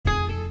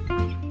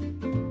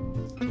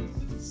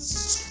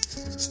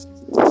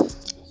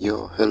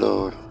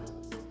Hello,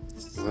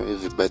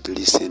 everybody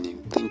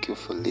listening. Thank you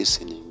for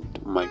listening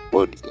to my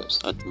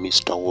podcast at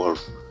Mr.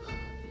 Wolf.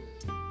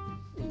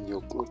 In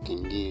your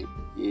clocking here,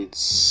 it's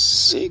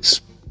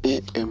 6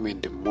 a.m. in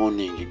the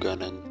morning,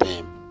 Ugandan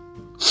time.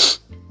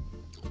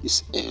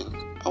 This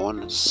I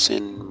want to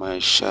send my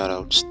shout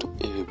outs to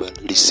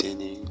everybody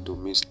listening to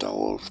Mr.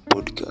 Wolf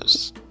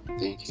podcast.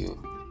 Thank you.